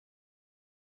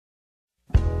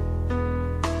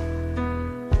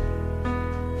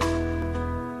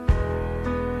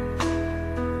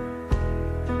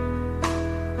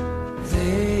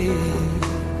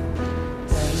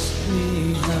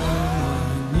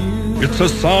It's a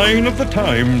sign of the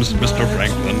times, Mr.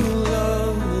 Franklin.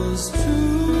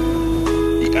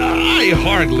 I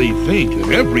hardly think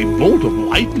that every bolt of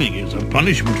lightning is a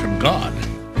punishment from God.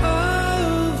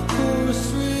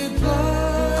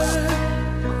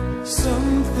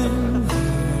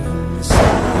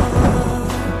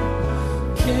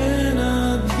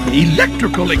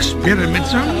 Electrical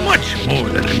experiments are much more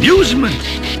than amusement.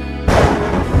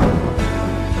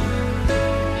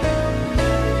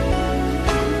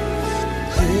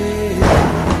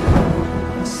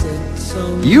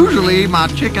 Usually my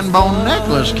chicken bone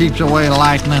necklace keeps away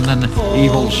lightning and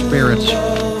evil spirits.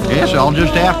 Guess I'll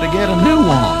just have to get a new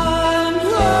one.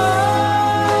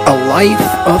 A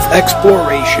life of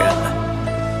exploration.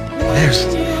 There's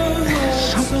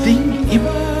something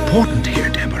important here,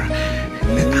 Deborah.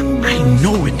 I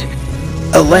know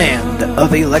it. A land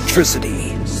of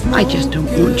electricity. I just don't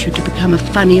want you to become a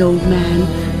funny old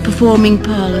man performing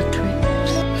parlor tricks.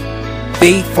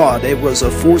 They thought it was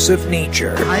a force of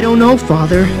nature. I don't know,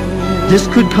 Father. This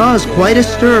could cause quite a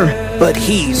stir. But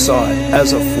he saw it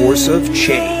as a force of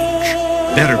change.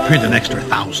 Better print an extra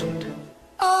 1,000.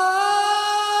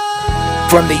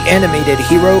 From the Animated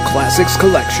Hero Classics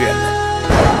Collection,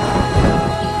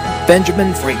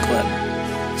 Benjamin Franklin,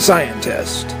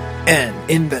 scientist and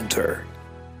inventor.